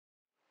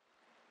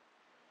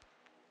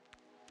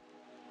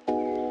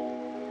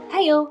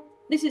Heyo!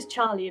 This is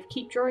Charlie of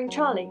Keep Drawing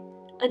Charlie,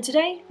 and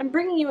today I'm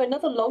bringing you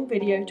another long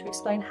video to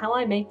explain how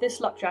I made this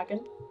luck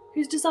dragon,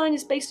 whose design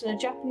is based on a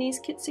Japanese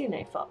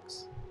kitsune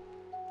fox.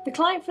 The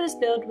client for this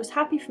build was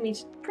happy for me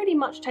to pretty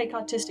much take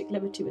artistic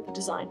liberty with the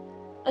design,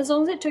 as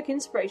long as it took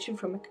inspiration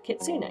from a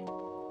kitsune.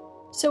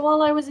 So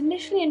while I was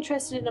initially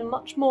interested in a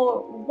much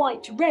more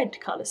white-red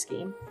colour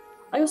scheme,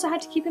 I also had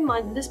to keep in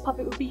mind that this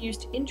puppet would be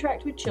used to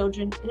interact with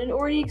children in an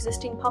already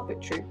existing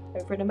puppet troupe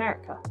over in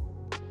America.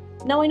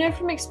 Now I know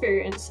from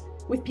experience,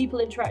 with people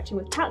interacting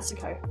with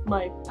Tatsuko,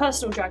 my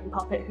personal dragon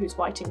puppet who's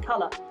white in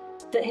colour,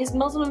 that his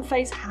muzzle and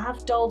face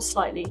have dulled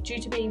slightly due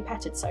to being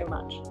petted so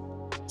much.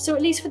 So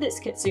at least for this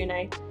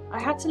kitsune, I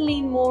had to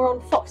lean more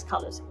on fox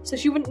colours, so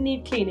she wouldn't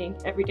need cleaning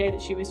every day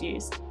that she was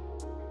used.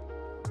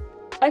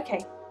 Okay,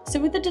 so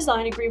with the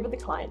design agreed with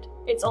the client,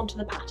 it's onto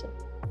the pattern.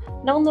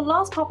 Now on the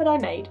last puppet I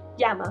made,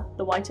 Yama,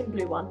 the white and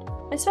blue one,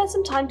 I spent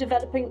some time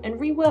developing and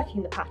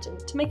reworking the pattern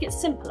to make it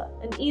simpler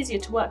and easier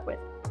to work with.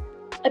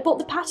 I brought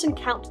the pattern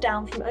count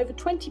down from over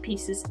 20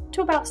 pieces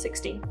to about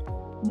 16,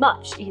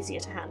 much easier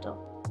to handle.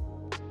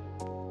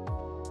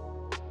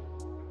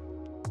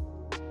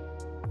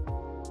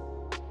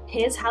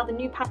 Here's how the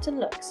new pattern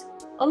looks,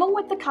 along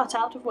with the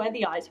cutout of where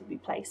the eyes will be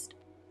placed.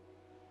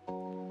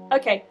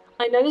 Okay,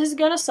 I know this is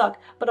going to suck,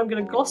 but I'm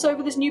going to gloss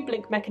over this new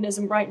blink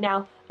mechanism right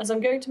now, as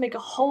I'm going to make a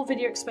whole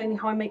video explaining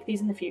how I make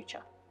these in the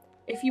future.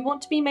 If you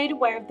want to be made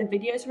aware of the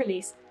video's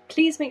release,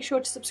 please make sure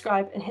to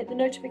subscribe and hit the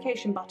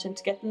notification button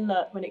to get an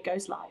alert when it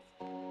goes live.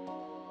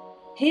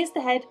 Here's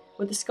the head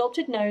with the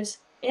sculpted nose,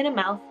 inner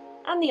mouth,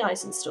 and the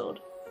eyes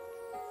installed.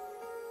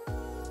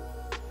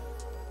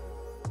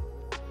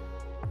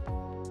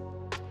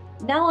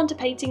 Now on to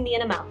painting the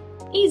inner mouth.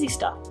 Easy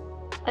stuff.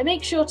 I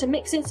make sure to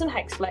mix in some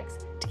hex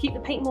flex to keep the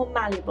paint more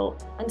malleable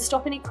and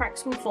stop any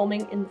cracks from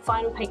forming in the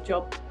final paint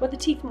job where the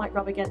teeth might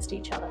rub against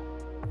each other.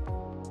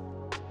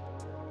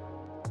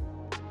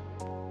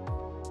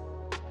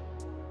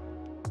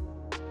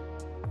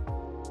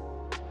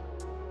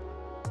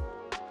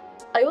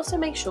 I also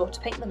make sure to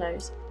paint the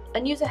nose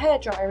and use a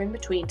hairdryer in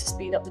between to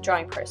speed up the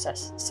drying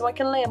process so I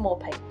can layer more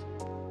paint.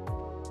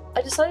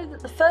 I decided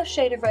that the first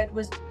shade of red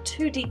was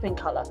too deep in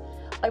colour.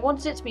 I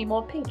wanted it to be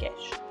more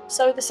pinkish,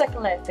 so the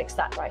second layer fixed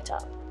that right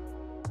up.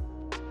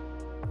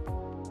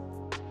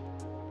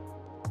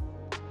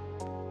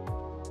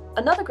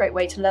 Another great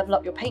way to level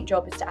up your paint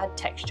job is to add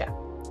texture.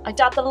 I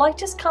dab the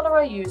lightest colour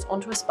I use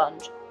onto a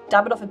sponge,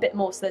 dab it off a bit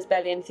more so there's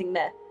barely anything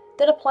there,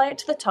 then apply it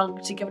to the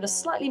tongue to give it a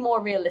slightly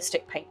more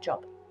realistic paint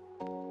job.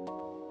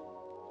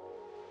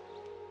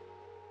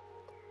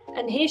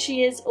 And here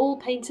she is, all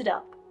painted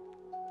up.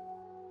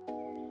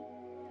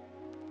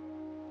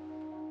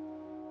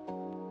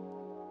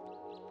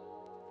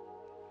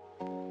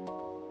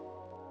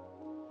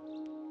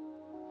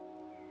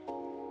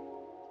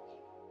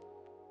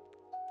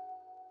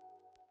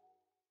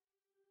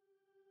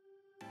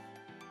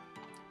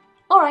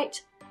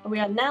 Alright, and we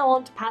are now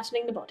on to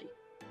patterning the body.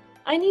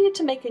 I needed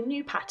to make a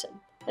new pattern,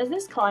 as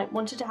this client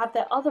wanted to have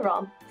their other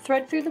arm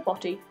thread through the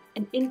body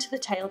and into the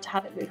tail to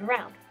have it move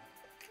around.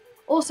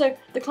 Also,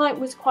 the client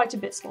was quite a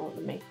bit smaller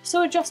than me,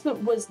 so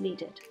adjustment was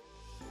needed.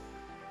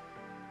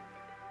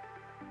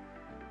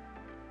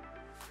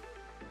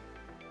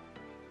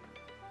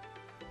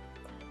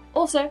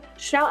 Also,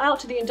 shout out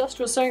to the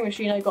industrial sewing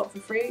machine I got for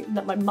free and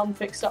that my mum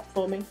fixed up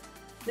for me.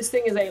 This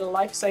thing is a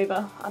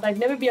lifesaver, and I'd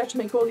never be able to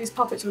make all these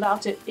puppets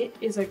without it. It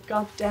is a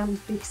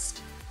goddamn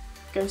beast.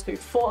 It goes through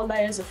 4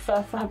 layers of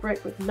fur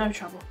fabric with no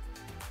trouble.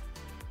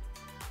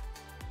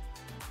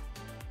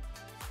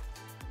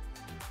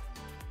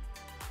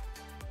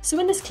 So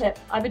in this clip,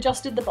 I've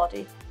adjusted the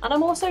body, and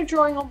I'm also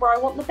drawing on where I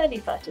want the belly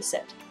fur to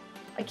sit.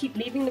 I keep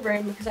leaving the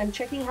room because I'm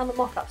checking how the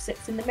mock-up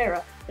sits in the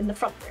mirror in the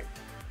front room,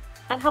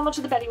 and how much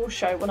of the belly will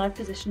show when I've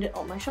positioned it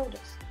on my shoulders.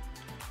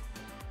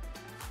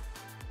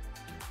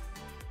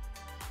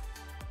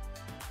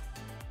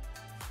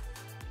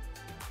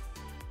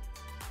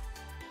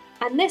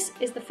 And this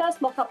is the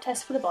first mock-up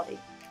test for the body.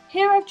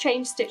 Here I've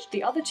chain stitched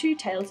the other 2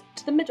 tails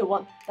to the middle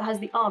one that has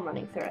the arm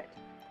running through it.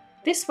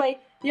 This way,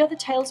 the other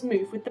tails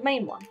move with the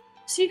main one,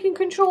 so you can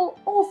control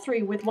all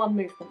 3 with one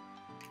movement.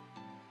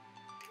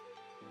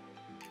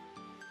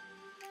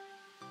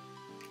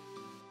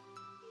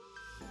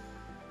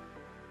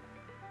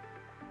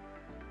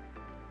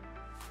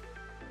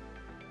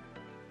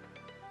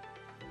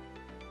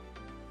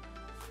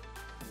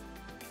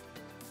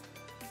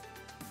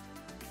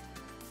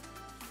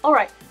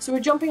 Alright, so we're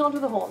jumping onto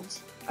the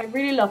horns. I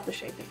really love the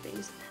shape of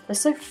these. They're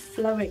so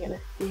flowing and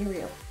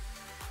ethereal.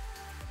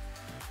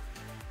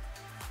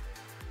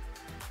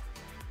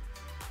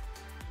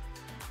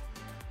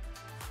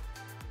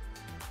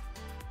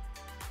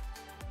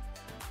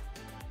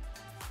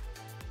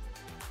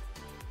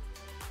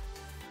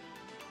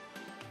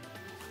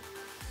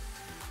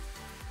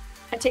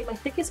 I take my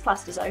thickest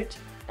plastisode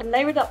and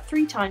layer it up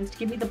 3 times to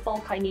give me the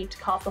bulk I need to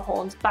carve the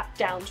horns back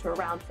down to a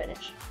round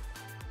finish.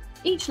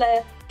 Each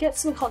layer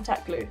gets some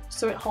contact glue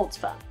so it holds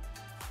firm.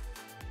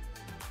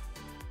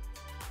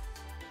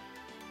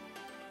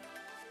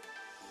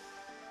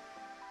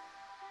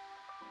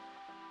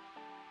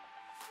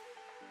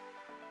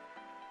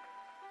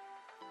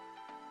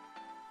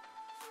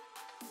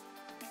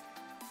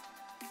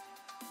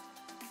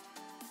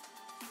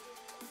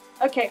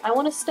 Okay, I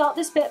want to start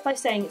this bit by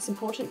saying it's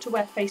important to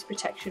wear face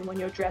protection when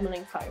you're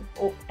dremeling foam,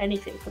 or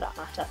anything for that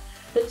matter.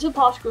 The little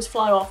particles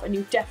fly off and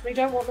you definitely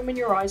don't want them in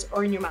your eyes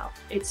or in your mouth.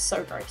 It's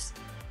so gross.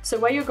 So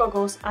wear your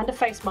goggles and a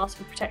face mask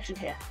for protection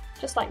here,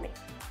 just like me.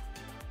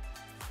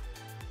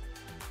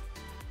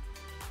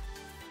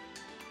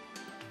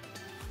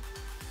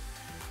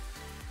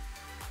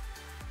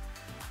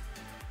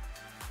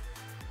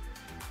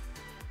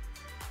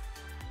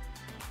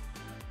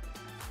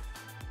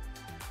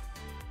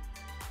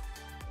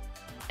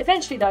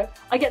 Eventually though,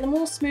 I get them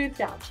all smoothed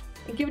out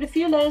and give it a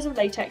few layers of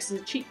latex as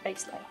a cheap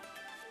base layer.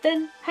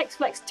 Then hex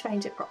flex to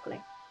paint it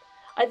properly.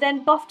 I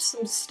then buffed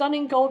some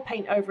stunning gold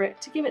paint over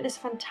it to give it this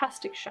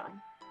fantastic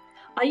shine.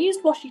 I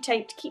used washi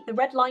tape to keep the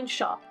red lines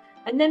sharp,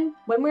 and then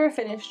when we were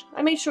finished,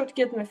 I made sure to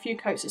give them a few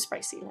coats of spray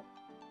sealant.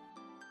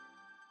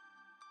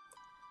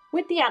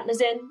 With the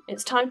antlers in,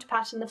 it's time to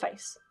pattern the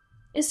face.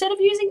 Instead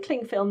of using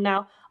cling film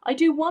now, I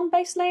do one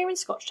base layer in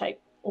scotch tape,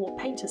 or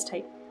painter's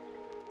tape,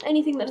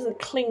 anything that doesn't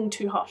cling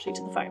too harshly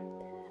to the foam,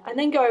 and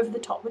then go over the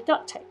top with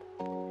duct tape.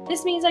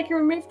 This means I can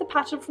remove the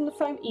pattern from the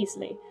foam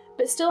easily,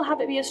 but still have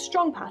it be a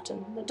strong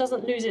pattern that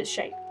doesn't lose its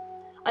shape.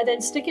 I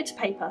then stick it to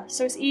paper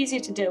so it's easier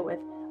to deal with,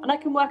 and I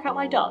can work out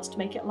my darts to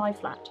make it lie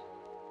flat.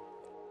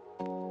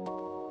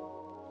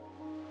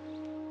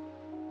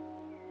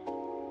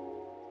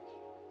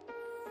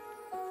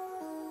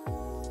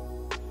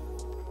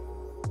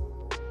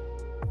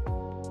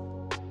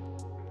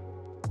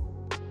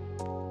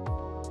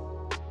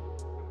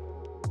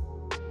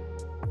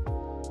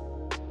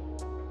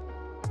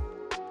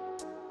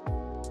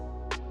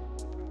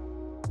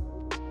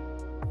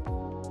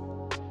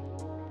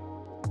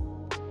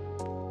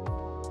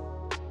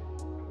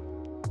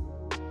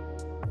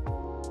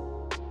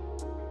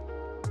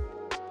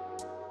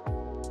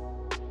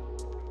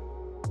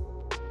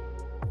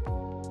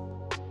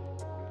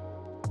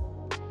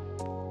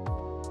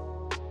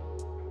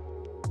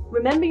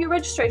 Remember your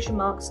registration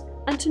marks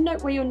and to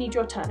note where you'll need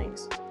your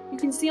turnings. You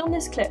can see on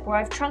this clip where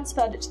I've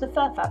transferred it to the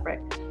fur fabric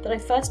that I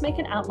first make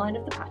an outline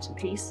of the pattern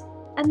piece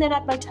and then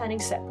add my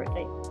turnings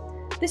separately.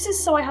 This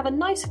is so I have a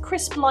nice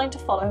crisp line to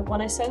follow when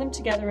I sew them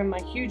together in my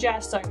huge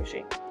ass sewing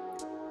machine.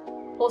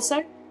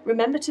 Also,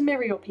 remember to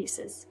mirror your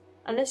pieces.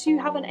 Unless you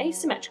have an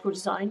asymmetrical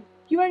design,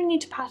 you only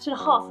need to pattern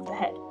half of the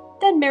head,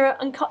 then mirror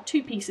and cut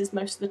 2 pieces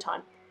most of the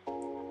time,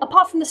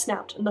 apart from the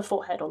snout and the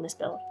forehead on this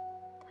build.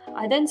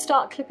 I then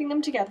start clipping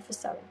them together for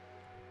sewing.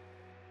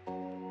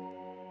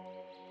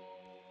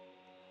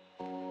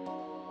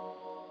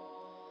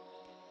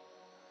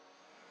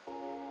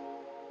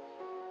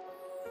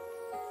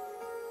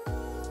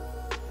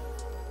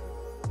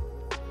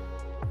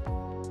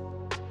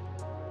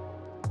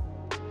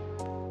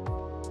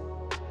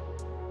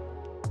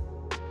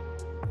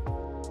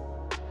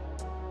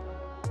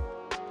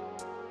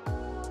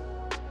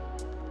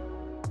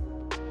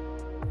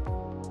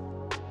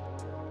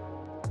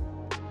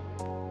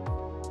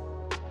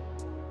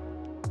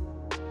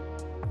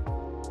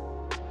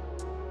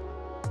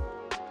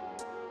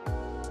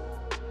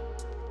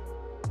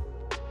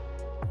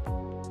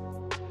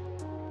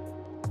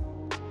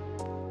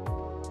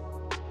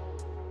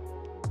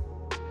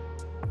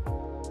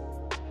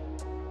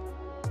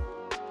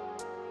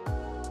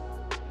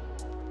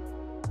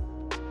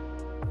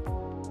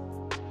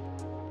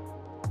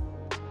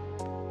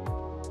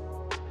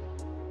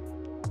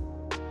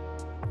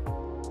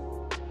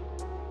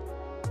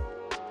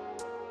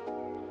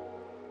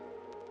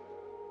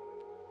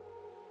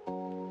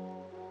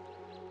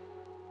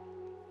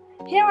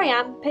 Here I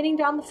am, pinning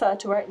down the fur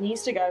to where it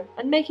needs to go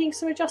and making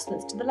some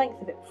adjustments to the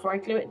length of it before I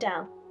glue it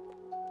down.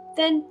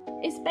 Then,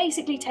 it's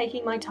basically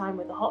taking my time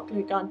with the hot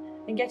glue gun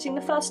and getting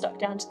the fur stuck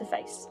down to the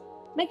face,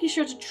 making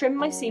sure to trim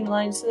my seam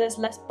lines so there's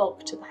less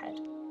bulk to the head.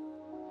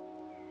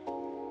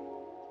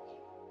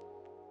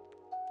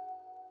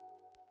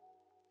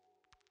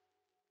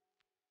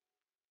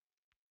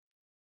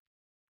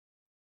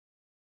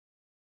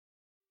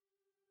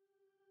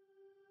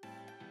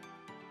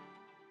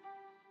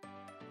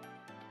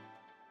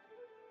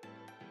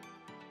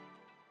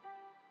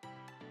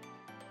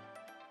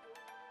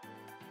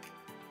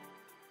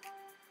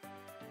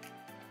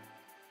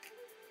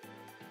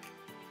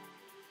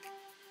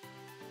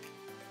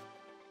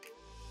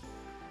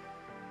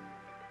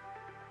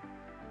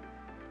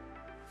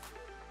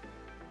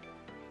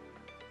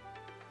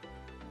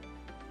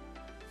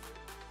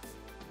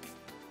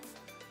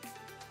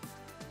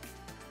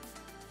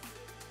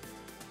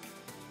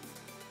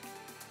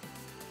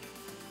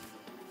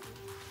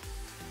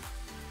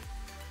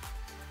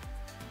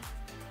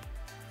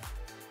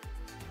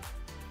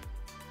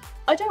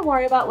 I don't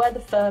worry about where the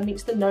fur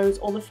meets the nose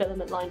or the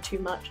filament line too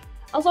much,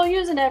 as I'll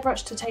use an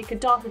airbrush to take a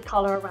darker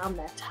colour around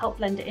there to help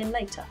blend it in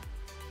later.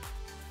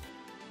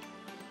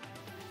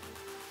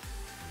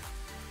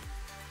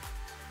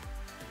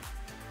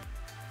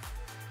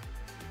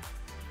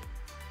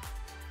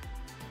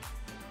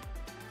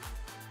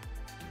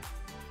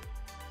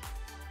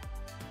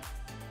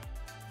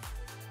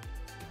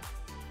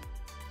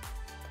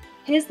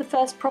 Here's the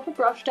first proper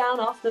brush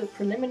down after the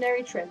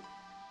preliminary trim.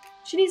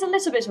 She needs a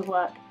little bit of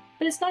work,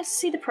 but it's nice to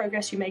see the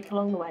progress you make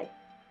along the way.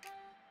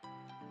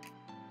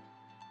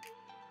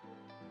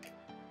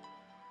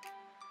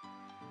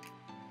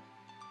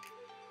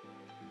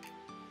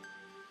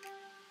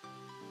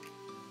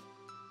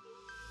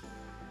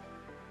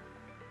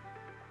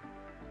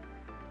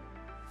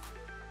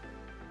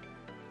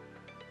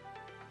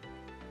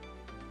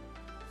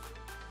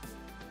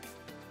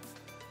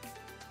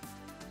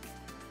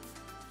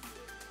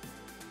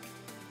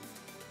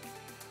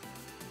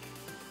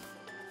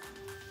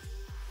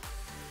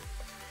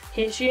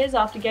 Here she is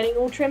after getting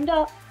all trimmed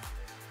up.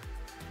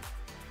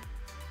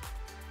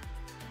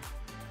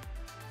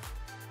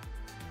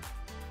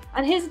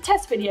 And here's a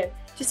test video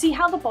to see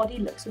how the body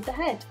looks with the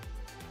head.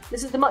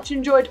 This is the much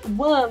enjoyed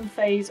worm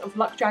phase of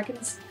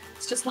LiQWYD.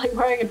 It's just like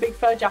wearing a big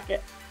fur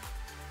jacket.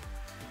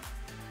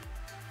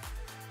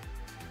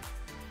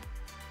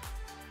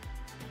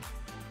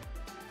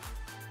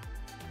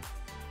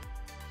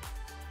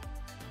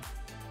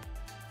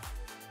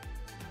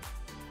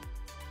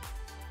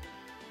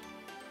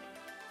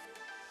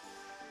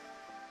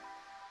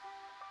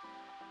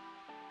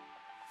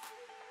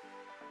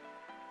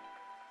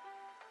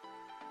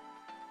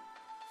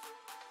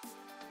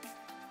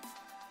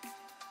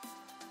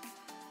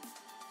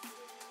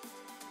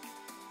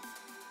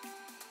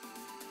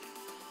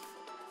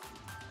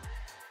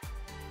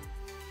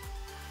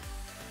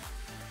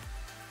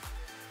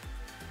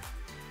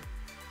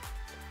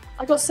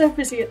 I got so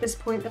busy at this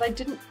point that I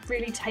didn't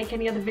really take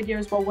any other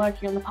videos while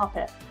working on the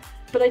puppet,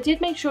 but I did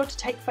make sure to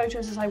take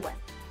photos as I went.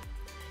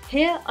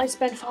 Here I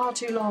spent far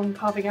too long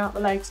carving out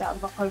the legs out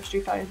of upholstery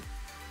foam.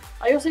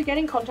 I also get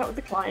in contact with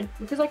the client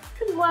because I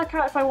couldn't work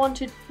out if I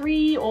wanted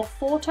 3 or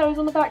 4 toes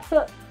on the back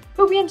foot,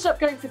 but we ended up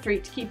going for 3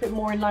 to keep it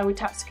more in line with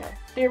Tatsuko,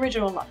 the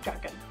original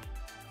LiQWYD.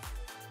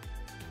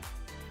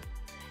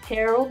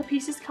 Here are all the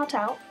pieces cut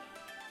out,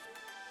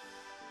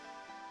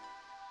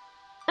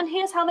 and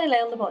here's how they lay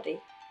on the body.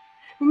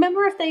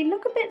 Remember, if they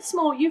look a bit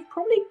small, you've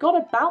probably got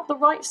about the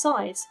right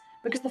size,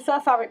 because the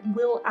fur fabric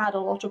will add a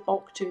lot of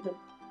bulk to them.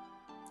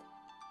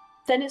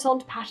 Then it's on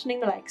to patterning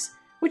the legs,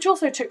 which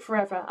also took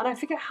forever, and I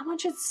figure how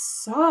much it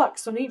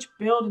sucks on each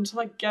build until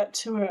I get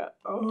to it.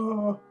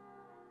 Ugh.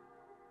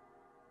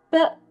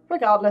 But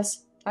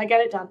regardless, I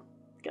get it done.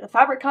 Get the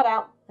fabric cut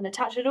out and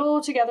attach it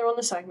all together on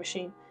the sewing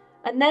machine,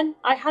 and then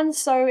I hand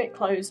sew it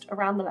closed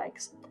around the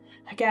legs.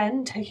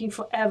 Again, taking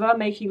forever.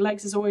 Making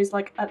legs is always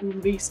like at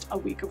least a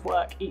week of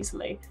work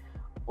easily.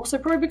 Also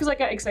probably because I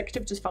get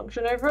executive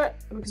dysfunction over it,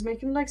 because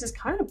making legs is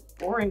kind of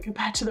boring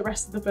compared to the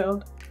rest of the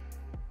build.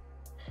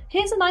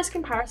 Here's a nice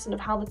comparison of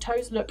how the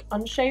toes look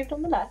unshaved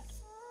on the left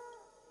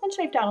and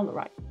shaved down on the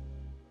right.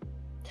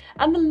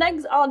 And the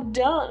legs are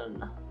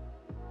done!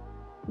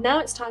 Now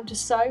it's time to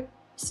sew,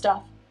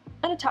 stuff,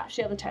 and attach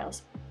the other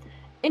tails.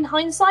 In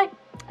hindsight,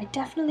 I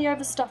definitely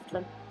overstuffed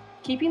them.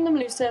 Keeping them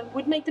looser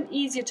would make them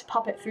easier to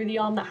puppet through the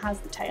arm that has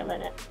the tail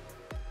in it.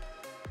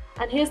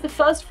 And here's the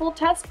first full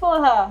test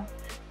for her.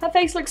 Her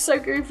face looks so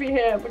goofy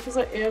here because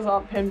her ears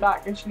aren't pinned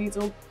back and she needs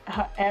all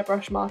her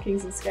airbrush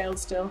markings and scales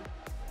still.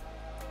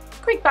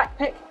 Quick back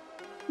pick,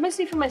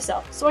 mostly for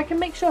myself, so I can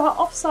make sure her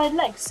offside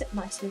legs sit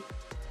nicely.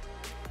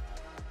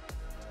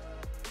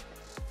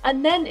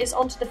 And then it's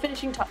on to the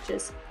finishing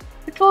touches.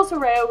 The claws for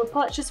Reo were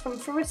purchased from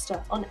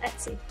Farista on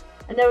Etsy,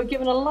 and they were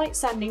given a light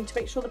sanding to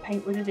make sure the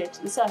paint would adhere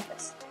to the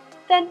surface.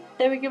 Then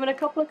they were given a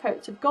couple of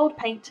coats of gold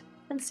paint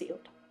and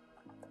sealed.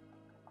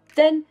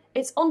 Then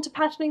it's on to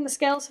patterning the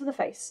scales for the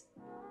face.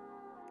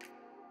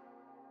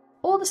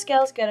 All the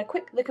scales get a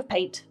quick lick of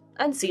paint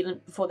and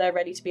sealant before they're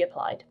ready to be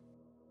applied.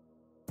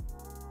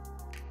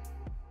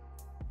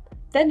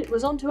 Then it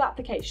was on to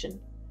application.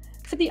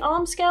 For the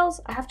arm scales,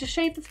 I have to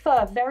shave the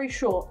fur very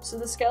short so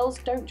the scales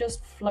don't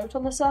just float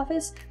on the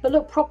surface, but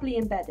look properly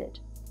embedded.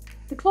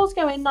 The claws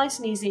go in nice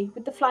and easy,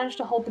 with the flange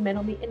to hold them in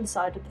on the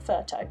inside of the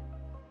fur toe.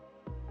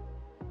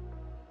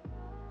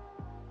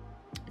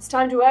 It's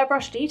time to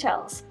airbrush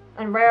details,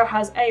 and Reo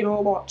has a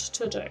lot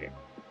to do.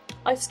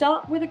 I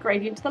start with a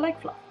gradient to the leg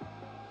fluff.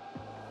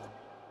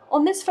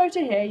 On this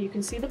photo here you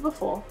can see the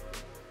before,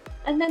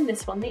 and then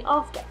this one the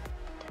after.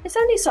 It's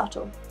only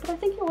subtle, but I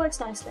think it works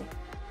nicely.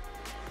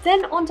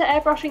 Then on to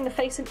airbrushing the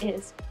face and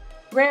ears.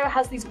 Reo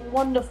has these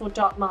wonderful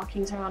dark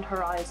markings around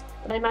her eyes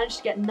that I managed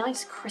to get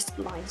nice crisp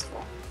lines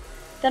for.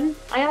 Then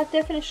I add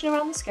definition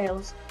around the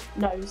scales,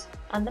 nose,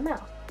 and the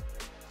mouth.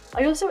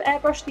 I also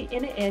airbrushed the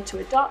inner ear to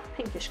a dark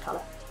pinkish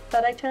colour,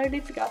 but I totally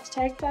forgot to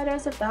take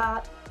photos of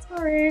that.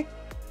 Sorry.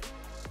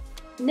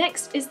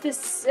 Next is this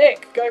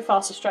sick Go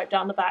Faster stripe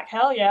down the back,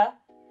 hell yeah.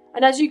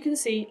 And as you can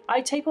see,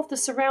 I tape off the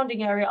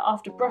surrounding area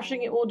after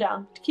brushing it all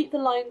down to keep the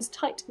lines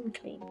tight and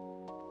clean.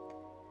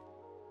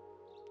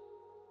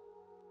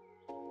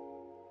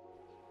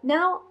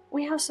 Now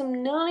we have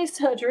some nice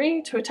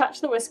surgery to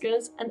attach the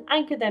whiskers and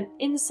anchor them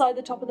inside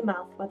the top of the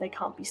mouth where they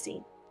can't be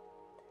seen.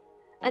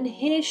 And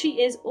here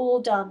she is all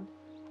done.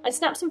 I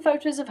snapped some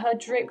photos of her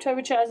draped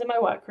over chairs in my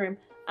workroom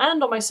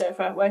and on my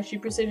sofa where she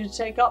proceeded to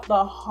take up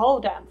the whole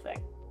damn thing.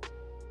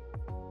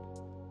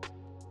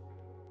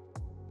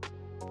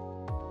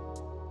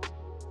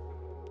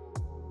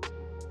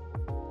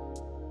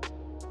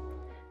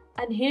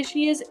 And here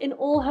she is in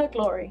all her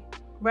glory,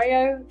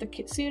 Reo, the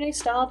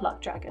Kitsune-styled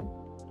luck dragon.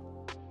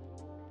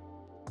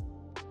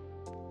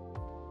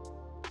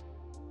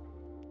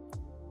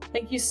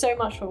 Thank you so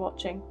much for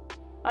watching.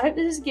 I hope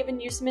this has given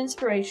you some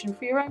inspiration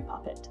for your own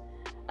puppet,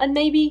 and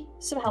maybe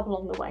some help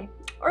along the way.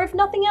 Or if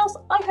nothing else,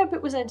 I hope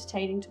it was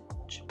entertaining to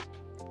watch.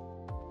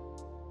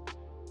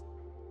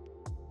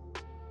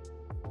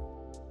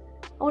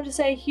 I want to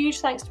say a huge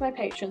thanks to my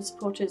Patreon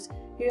supporters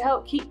who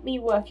help keep me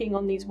working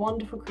on these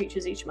wonderful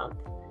creatures each month.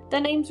 Their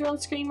names are on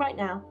screen right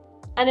now.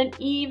 And an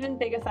even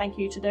bigger thank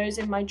you to those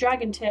in my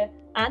Dragon tier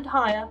and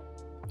higher: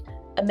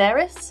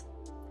 Ameris,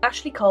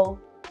 Ashley Cole,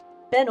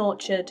 Ben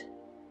Orchard,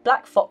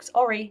 Black Fox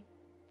Ori,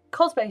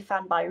 Cosplay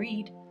Fan by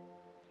Reed,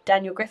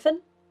 Daniel Griffin,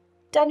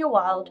 Daniel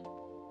Wild,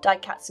 Die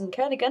Katzen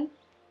Kernigan,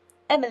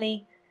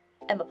 Emily,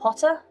 Emma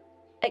Potter,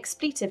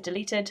 Expletive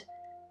Deleted,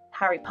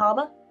 Harry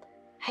Palmer,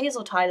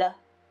 Hazel Tyler,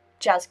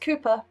 Jazz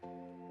Cooper,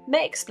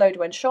 May Explode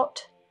When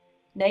Shot,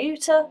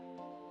 Nauta,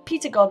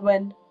 Peter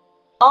Godwin,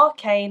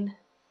 Arcane,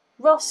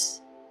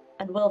 Ross,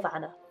 and Will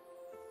Vanner.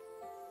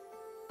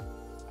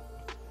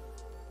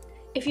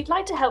 If you'd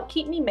like to help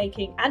keep me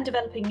making and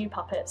developing new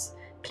puppets,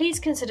 please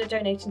consider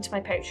donating to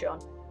my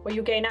Patreon, where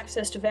you'll gain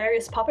access to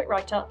various puppet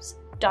write-ups,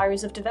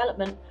 diaries of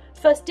development,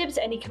 first dibs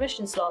at any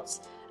commission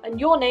slots, and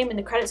your name in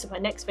the credits of my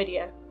next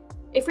video.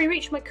 If we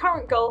reach my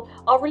current goal,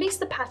 I'll release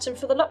the pattern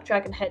for the Luck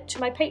Dragon head to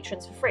my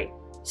patrons for free,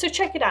 so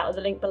check it out at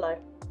the link below.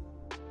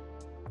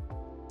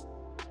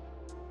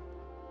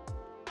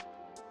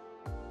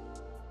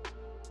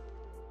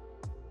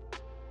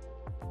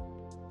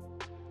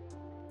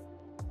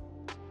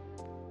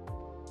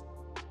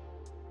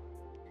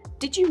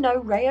 Did you know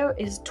Reo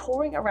is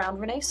touring around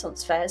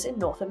Renaissance fairs in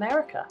North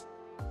America?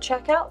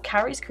 Check out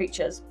Carrie's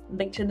Creatures,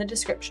 linked in the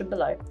description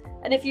below.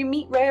 And if you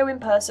meet Reo in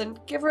person,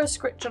 give her a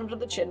scritch under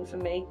the chin for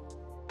me.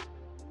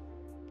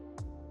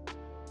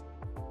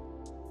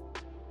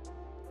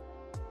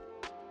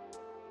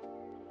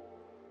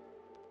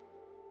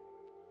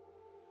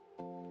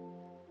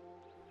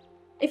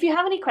 If you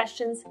have any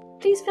questions,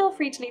 please feel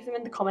free to leave them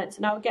in the comments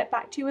and I will get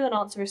back to you with an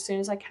answer as soon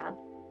as I can.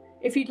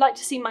 If you'd like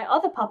to see my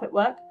other puppet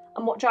work,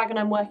 and what dragon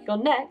I'm working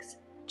on next,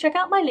 check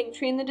out my link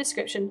tree in the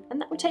description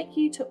and that will take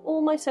you to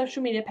all my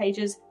social media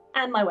pages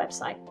and my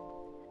website.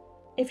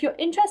 If you're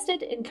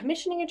interested in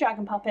commissioning a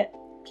dragon puppet,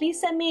 please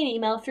send me an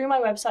email through my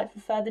website for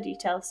further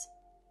details.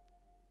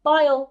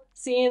 Bye all,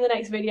 see you in the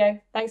next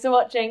video. Thanks for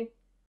watching.